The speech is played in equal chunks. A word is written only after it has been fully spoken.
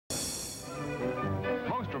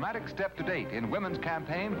dramatic step to date in women's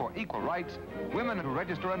campaign for equal rights, women who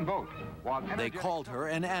register and vote. They called her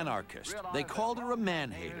an anarchist. They called her a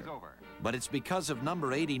man-hater. But it's because of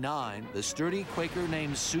number 89, the sturdy Quaker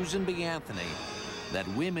named Susan B. Anthony, that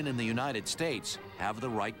women in the United States have the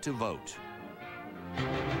right to vote.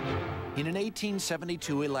 In an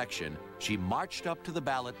 1872 election, she marched up to the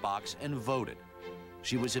ballot box and voted.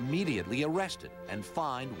 She was immediately arrested and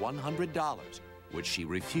fined $100, which she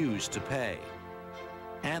refused to pay.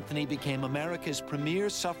 Anthony became America's premier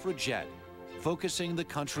suffragette, focusing the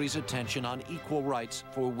country's attention on equal rights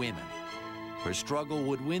for women. Her struggle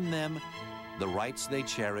would win them the rights they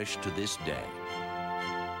cherish to this day.